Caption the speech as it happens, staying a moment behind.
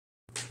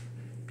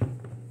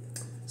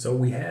So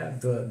we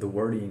have the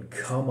wording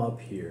 "come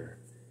up here"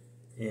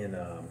 in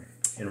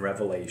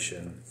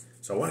Revelation.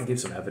 So I want to give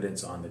some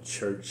evidence on the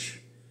church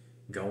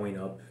going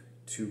up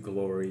to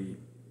glory.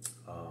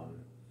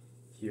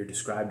 Here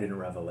described in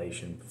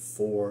Revelation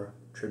before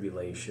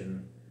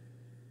tribulation.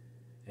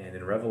 And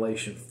in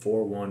Revelation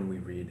 4:1 we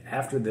read,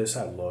 "After this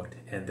I looked,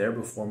 and there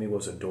before me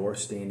was a door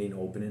standing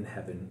open in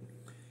heaven.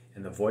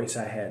 And the voice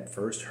I had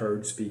first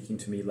heard speaking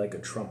to me like a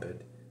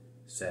trumpet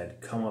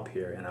said, 'Come up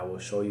here, and I will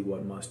show you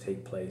what must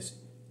take place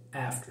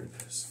after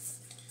this.'"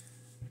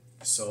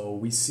 So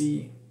we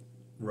see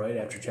right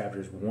after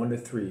chapters 1 to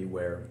 3,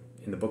 where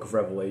in the book of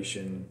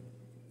Revelation,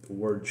 the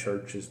word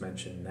church is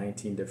mentioned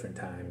 19 different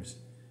times.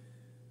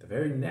 The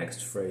very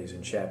next phrase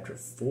in chapter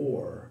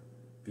 4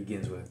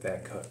 begins with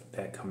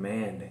that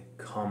command,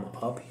 "Come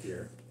up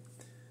here."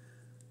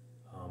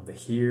 The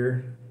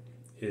here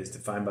is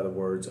defined by the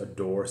words, "a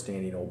door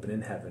standing open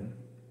in heaven."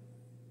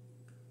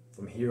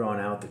 From here on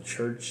out, the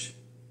church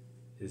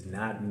is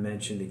not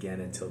mentioned again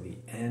until the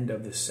end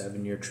of the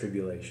 7-year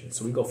tribulation.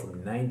 So we go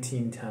from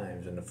 19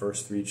 times in the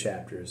first 3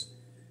 chapters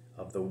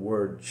of the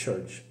word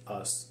church,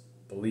 us,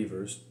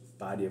 believers,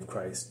 body of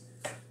Christ,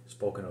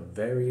 spoken of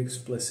very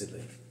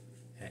explicitly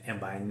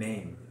and by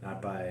name,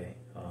 not by,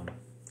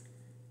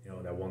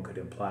 that one could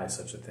imply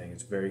such a thing.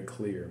 It's very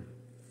clear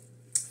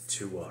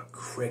to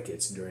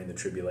crickets during the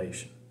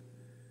tribulation.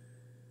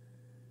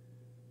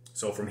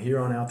 So from here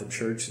on out, the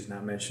church is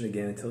not mentioned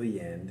again until the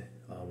end,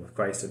 with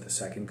Christ at the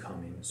second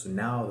coming. So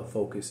now the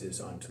focus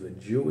is onto the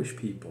Jewish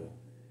people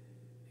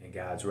and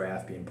God's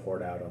wrath being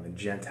poured out on the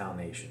Gentile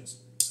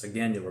nations.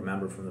 Again, you'll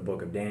remember from the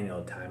book of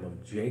Daniel, a time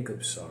of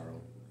Jacob's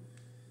sorrow,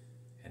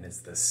 and it's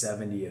the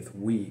 70th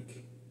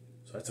week.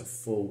 So that's a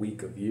full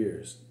week of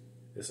years.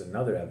 This is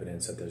another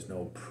evidence that there's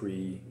no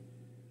pre-wrath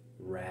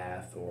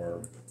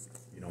or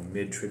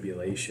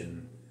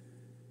mid-tribulation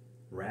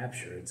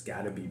rapture. It's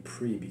got to be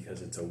pre,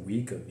 because it's a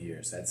week of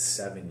years. That's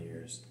 7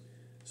 years.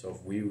 So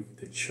if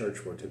the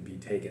church, were to be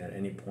taken at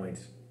any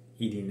point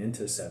eating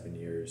into 7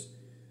 years,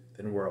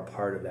 then we're a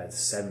part of that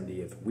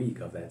 70th week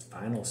of that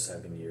final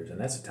 7 years. And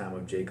that's the time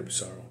of Jacob's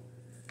sorrow,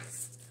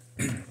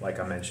 like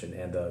I mentioned,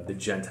 and the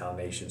Gentile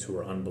nations who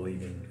are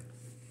unbelieving.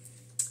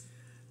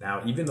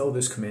 Now, even though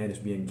this command is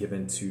being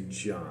given to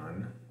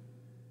John,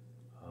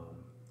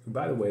 who,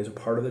 by the way, is a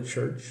part of the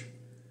church,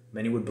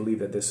 many would believe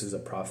that this is a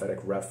prophetic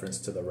reference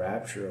to the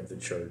rapture of the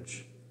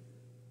church.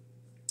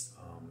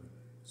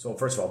 So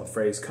first of all, the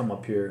phrase "come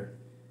up here,"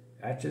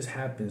 that just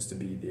happens to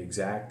be the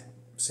exact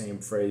same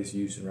phrase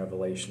used in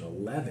Revelation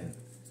 11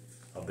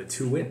 of the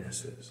 2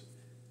 witnesses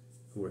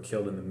who were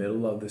killed in the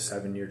middle of the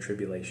 7-year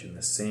tribulation.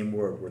 The same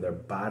word, where they're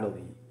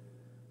bodily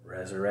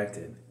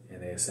resurrected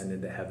and they ascend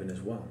into heaven as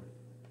well.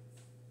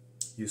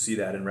 You see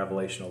that in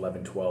Revelation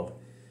 11:12.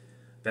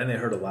 "Then they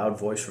heard a loud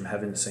voice from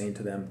heaven saying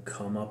to them,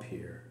 'Come up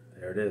here.'"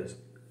 There it is.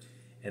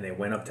 "And they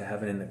went up to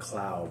heaven in the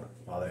cloud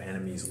while their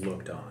enemies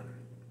looked on."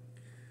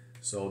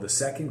 So the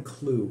second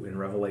clue in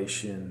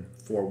Revelation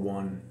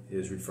 4:1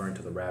 is referring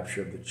to the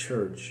rapture of the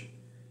church,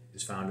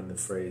 is found in the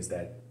phrase,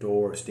 "that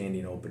door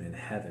standing open in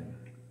heaven."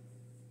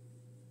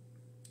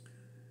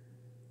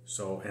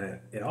 So, and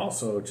it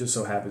also just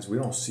so happens we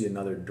don't see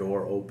another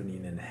door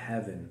opening in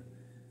heaven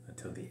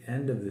until the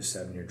end of the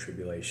 7-year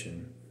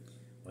tribulation,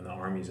 when the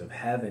armies of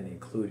heaven,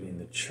 including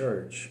the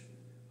church,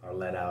 are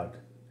let out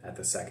at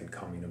the second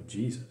coming of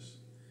Jesus.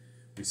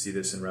 We see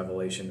this in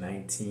Revelation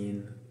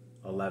 19,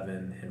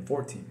 11, and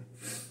 14.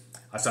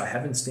 "I saw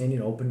heaven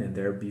standing open, and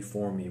there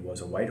before me was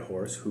a white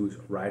horse, whose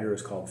rider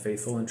is called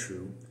Faithful and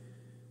True.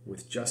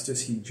 With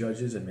justice he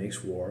judges and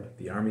makes war.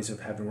 The armies of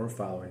heaven were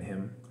following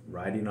him,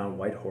 riding on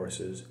white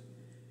horses,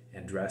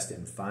 and dressed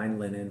in fine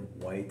linen,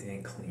 white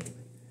and clean."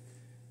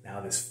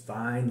 Now this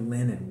fine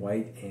linen,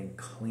 white and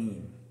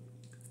clean,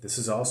 this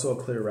is also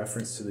a clear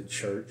reference to the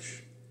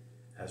church,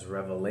 as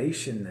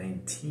Revelation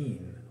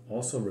 19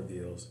 also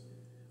reveals.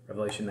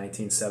 Revelation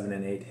 19:7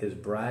 and 8, "His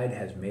bride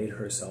has made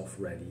herself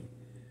ready.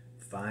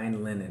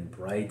 Fine linen,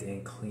 bright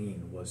and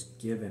clean, was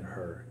given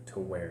her to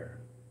wear."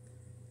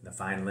 The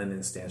fine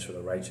linen stands for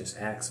the righteous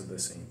acts of the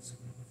saints.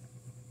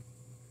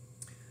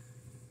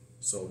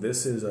 So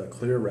this is a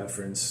clear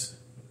reference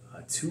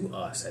to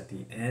us at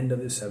the end of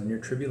the 7-year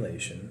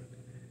tribulation,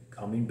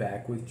 coming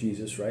back with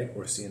Jesus, right?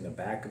 We're seeing the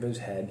back of his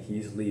head.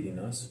 He's leading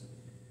us.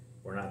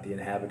 We're not the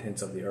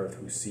inhabitants of the earth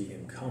who see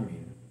him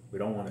coming. We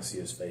don't want to see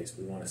his face.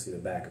 We want to see the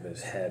back of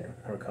his head.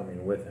 We're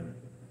coming with him.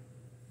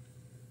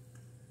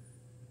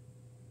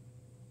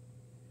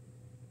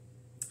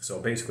 So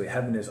basically,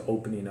 heaven is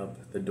opening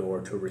up the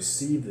door to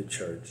receive the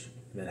church,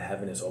 and then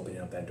heaven is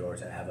opening up that door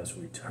to have us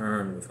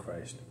return with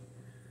Christ.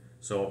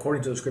 So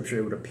according to the scripture,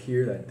 it would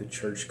appear that the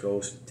church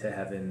goes to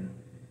heaven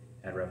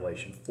at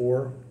Revelation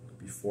 4,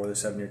 before the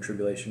 7-year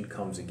tribulation,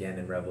 comes again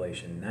in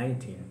Revelation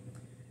 19,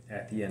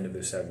 at the end of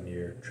the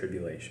 7-year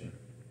tribulation.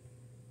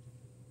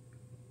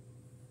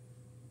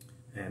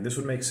 And this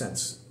would make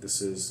sense.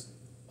 This is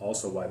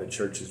also why the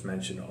church is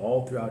mentioned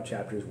all throughout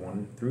chapters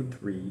 1 through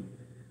 3,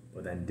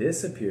 but then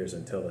disappears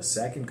until the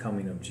second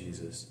coming of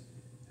Jesus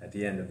at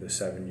the end of the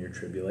 7-year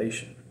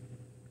tribulation.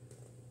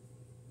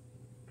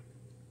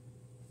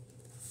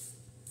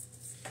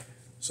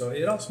 So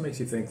it also makes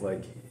you think,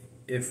 like,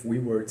 if we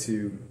were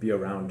to be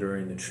around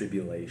during the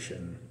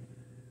tribulation,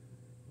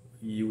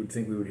 you would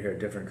think we would hear a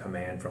different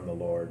command from the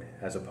Lord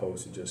as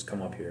opposed to just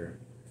come up here.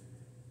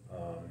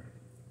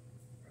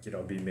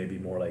 Be maybe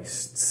more like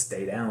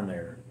stay down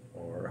there,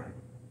 or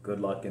good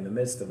luck in the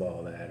midst of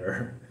all that,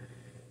 or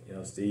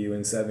see you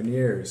in 7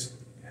 years.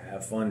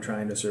 Have fun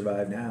trying to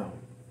survive now.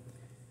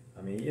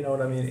 I mean, you know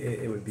what I mean?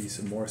 It would be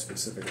some more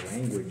specific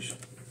language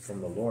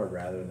from the Lord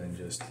rather than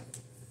just,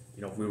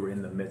 if we were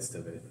in the midst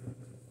of it.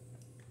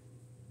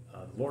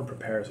 The Lord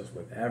prepares us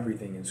with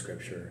everything in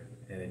Scripture,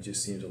 and it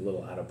just seems a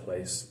little out of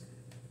place.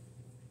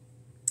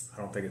 I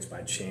don't think it's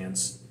by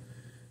chance.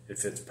 It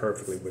fits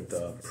perfectly with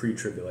the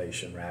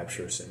pre-tribulation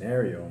rapture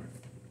scenario.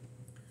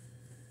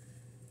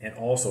 And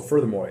also,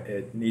 furthermore,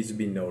 it needs to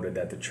be noted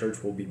that the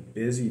church will be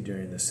busy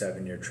during the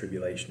 7-year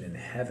tribulation in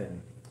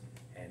heaven.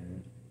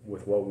 And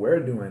with what we're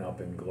doing up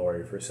in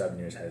glory for 7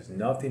 years has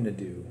nothing to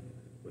do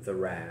with the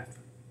wrath.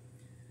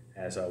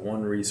 As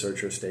one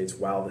researcher states,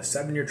 while the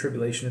 7-year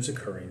tribulation is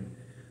occurring,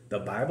 the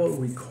Bible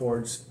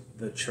records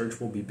the church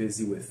will be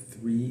busy with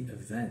 3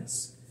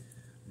 events.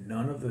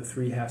 None of the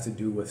 3 have to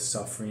do with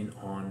suffering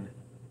on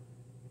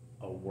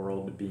a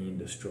world being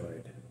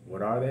destroyed.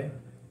 What are they?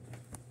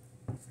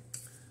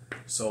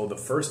 So the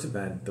first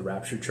event the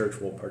rapture church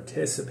will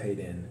participate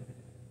in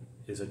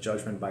is a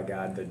judgment by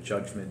God, the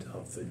judgment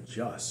of the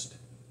just.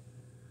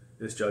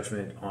 This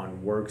judgment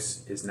on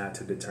works is not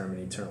to determine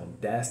eternal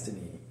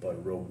destiny,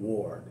 but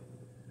reward.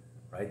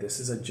 Right? This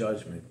is a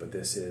judgment, but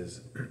this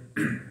is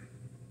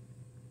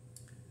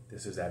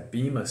that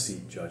Bema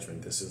seat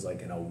judgment. This is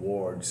like an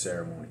award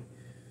ceremony.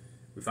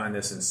 We find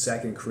this in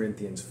 2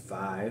 Corinthians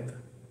 5,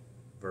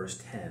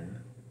 verse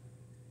 10,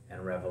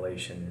 and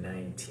Revelation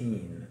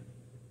 19,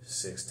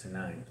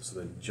 6-9. So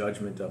the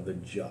judgment of the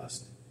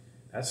just.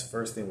 That's the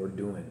first thing we're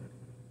doing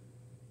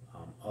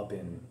up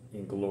in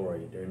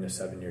glory during the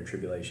 7-year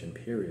tribulation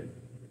period.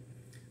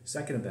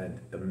 Second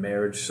event, the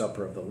marriage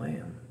supper of the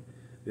Lamb.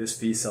 This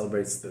feast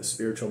celebrates the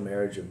spiritual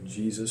marriage of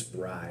Jesus'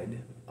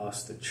 bride,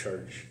 us, the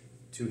church,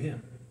 to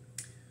him.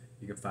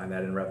 You can find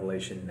that in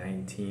Revelation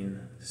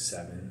 19,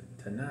 7-9.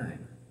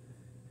 And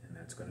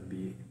that's going to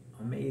be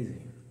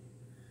amazing.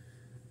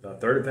 The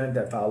third event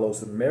that follows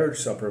the marriage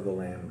supper of the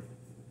Lamb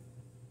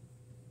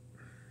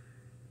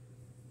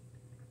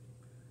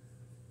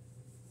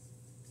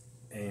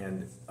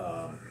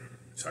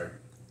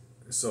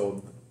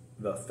So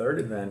the third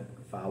event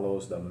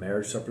follows the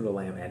marriage supper of the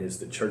Lamb and is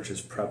the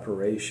church's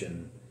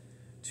preparation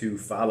to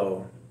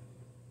follow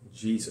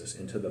Jesus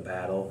into the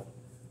battle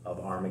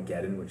of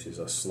Armageddon, which is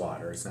a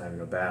slaughter. It's not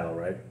even a battle,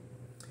 right?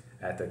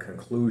 At the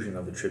conclusion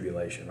of the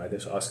tribulation, right?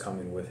 This is us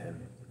coming with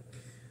him.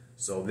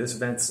 So this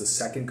event's the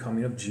second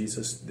coming of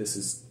Jesus. This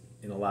is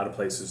in a lot of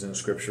places in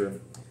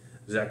Scripture.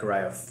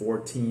 Zechariah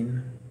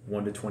 14,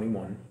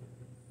 1-21.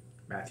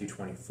 Matthew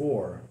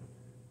 24,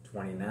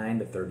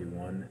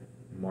 29-31.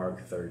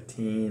 Mark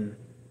 13.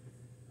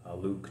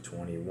 Luke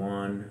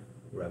 21.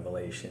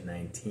 Revelation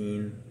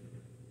 19.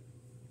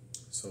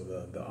 So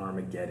the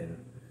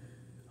Armageddon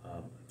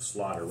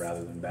slaughter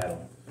rather than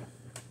battle.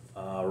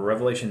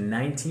 Revelation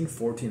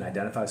 19:14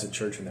 identifies the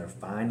church in their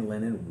fine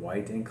linen,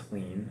 white and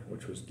clean,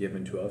 which was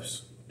given to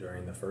us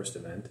during the first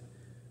event,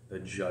 the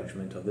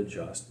judgment of the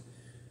just.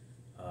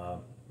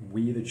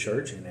 We, the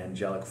church, and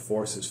angelic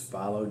forces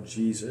follow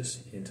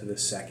Jesus into the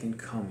second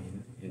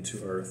coming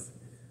into earth,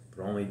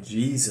 but only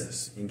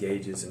Jesus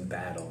engages in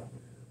battle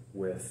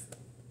with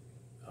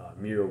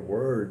mere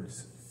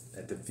words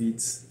that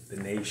defeats the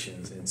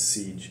nations in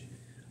siege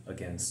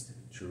against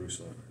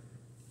Jerusalem.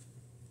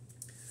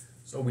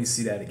 So we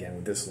see that again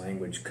with this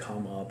language,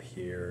 come up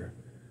here,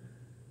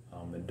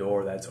 the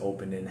door that's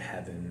opened in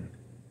heaven.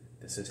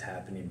 This is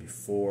happening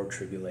before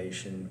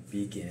tribulation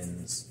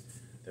begins.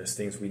 There's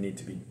things we need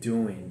to be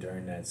doing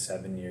during that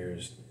 7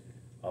 years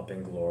up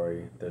in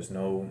glory. There's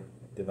no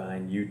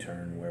divine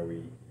U-turn where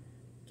we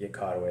get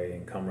caught away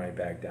and come right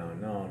back down.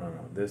 No.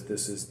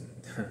 This is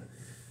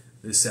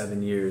this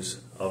 7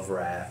 years of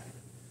wrath,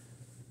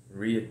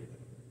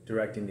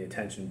 redirecting the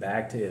attention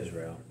back to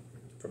Israel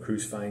for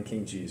crucifying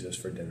King Jesus,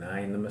 for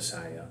denying the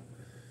Messiah,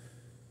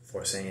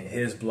 for saying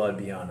his blood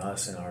be on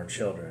us and our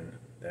children.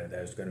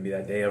 There's going to be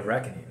that day of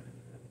reckoning.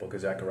 Book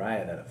of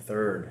Zechariah, that a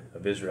third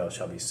of Israel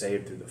shall be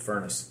saved through the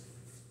furnace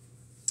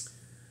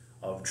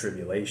of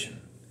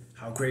tribulation.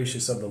 How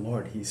gracious of the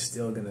Lord. He's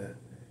still going to...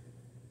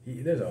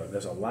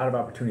 There's a lot of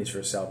opportunities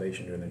for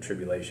salvation during the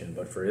tribulation,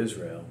 but for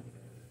Israel,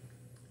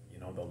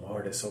 the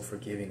Lord is so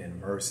forgiving and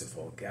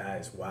merciful.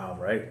 Guys, wow,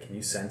 right? Can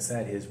you sense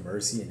that? His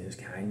mercy and his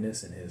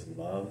kindness and his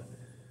love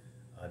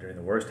during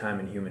the worst time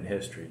in human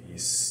history.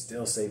 He's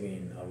still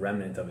saving a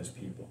remnant of his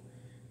people.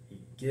 He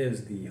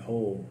gives the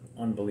whole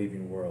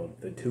unbelieving world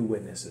the 2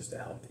 witnesses to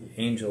help. The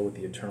angel with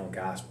the eternal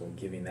gospel,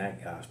 giving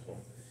that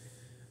gospel.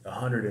 The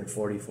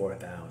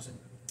 144,000.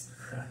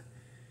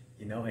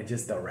 And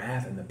just the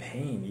wrath and the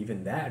pain,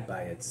 even that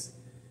by its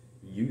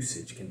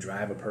usage can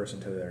drive a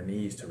person to their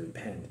knees to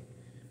repent.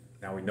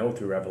 Now we know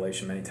through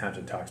Revelation many times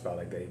it talks about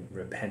like they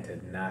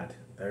repented not.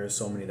 There are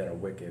so many that are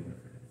wicked.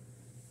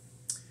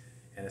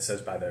 And it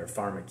says by their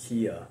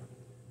pharmakia,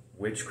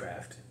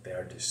 witchcraft, they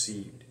are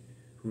deceived.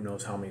 Who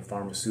knows how many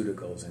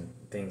pharmaceuticals and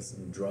things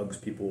and drugs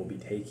people will be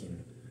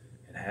taking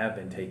and have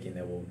been taking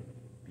that will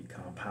be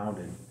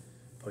compounded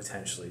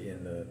potentially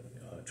in the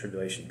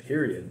tribulation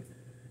period.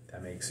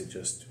 That makes it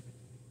just,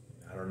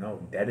 I don't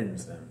know,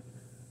 deadens them.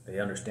 They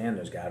understand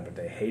there's God, but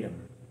they hate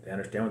him. They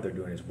understand what they're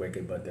doing is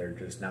wicked, but they're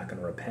just not going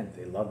to repent.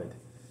 They love it.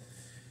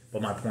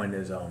 But my point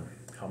is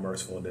how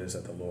merciful it is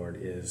that the Lord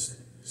is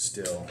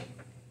still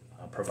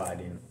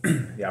providing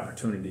the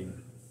opportunity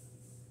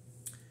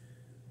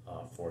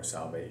for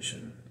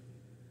salvation.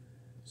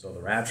 So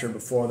the rapture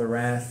before the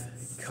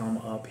wrath, come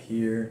up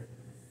here.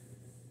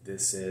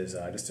 This is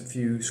just a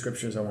few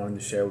scriptures I wanted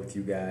to share with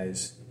you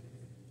guys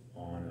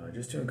on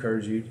just to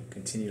encourage you, to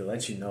continue to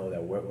let you know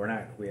that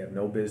we have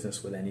no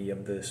business with any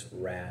of this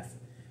wrath.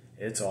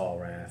 It's all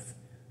wrath.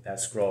 That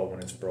scroll, when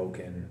it's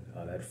broken,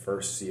 that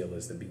first seal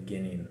is the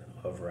beginning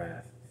of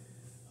wrath,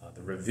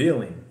 the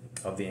revealing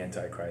of the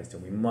Antichrist,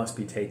 and we must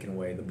be taking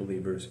away the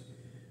believers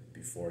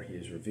before he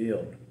is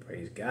revealed.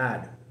 Praise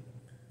God.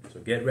 So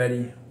get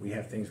ready. We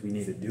have things we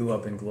need to do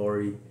up in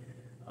glory.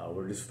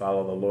 We'll just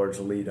follow the Lord's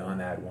lead on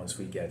that once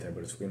we get there,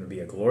 but it's going to be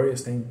a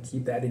glorious thing.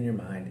 Keep that in your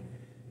mind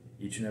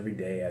each and every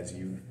day as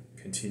you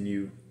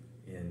continue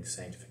in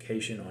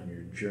sanctification on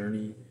your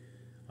journey.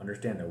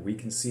 Understand that we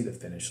can see the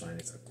finish line.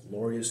 It's a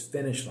glorious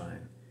finish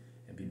line.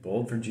 And be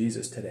bold for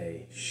Jesus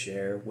today.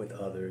 Share with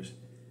others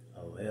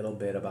a little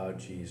bit about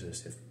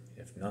Jesus.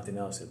 If nothing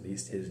else, at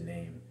least his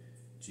name.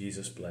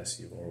 Jesus bless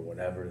you, or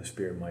whatever the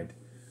Spirit might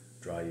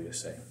draw you to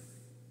say.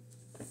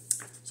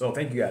 So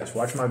thank you guys.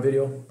 Watch my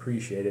video.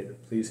 Appreciate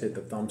it. Please hit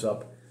the thumbs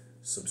up.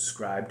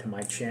 Subscribe to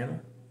my channel.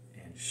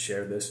 And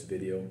share this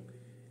video.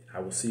 I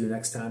will see you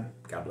next time.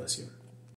 God bless you.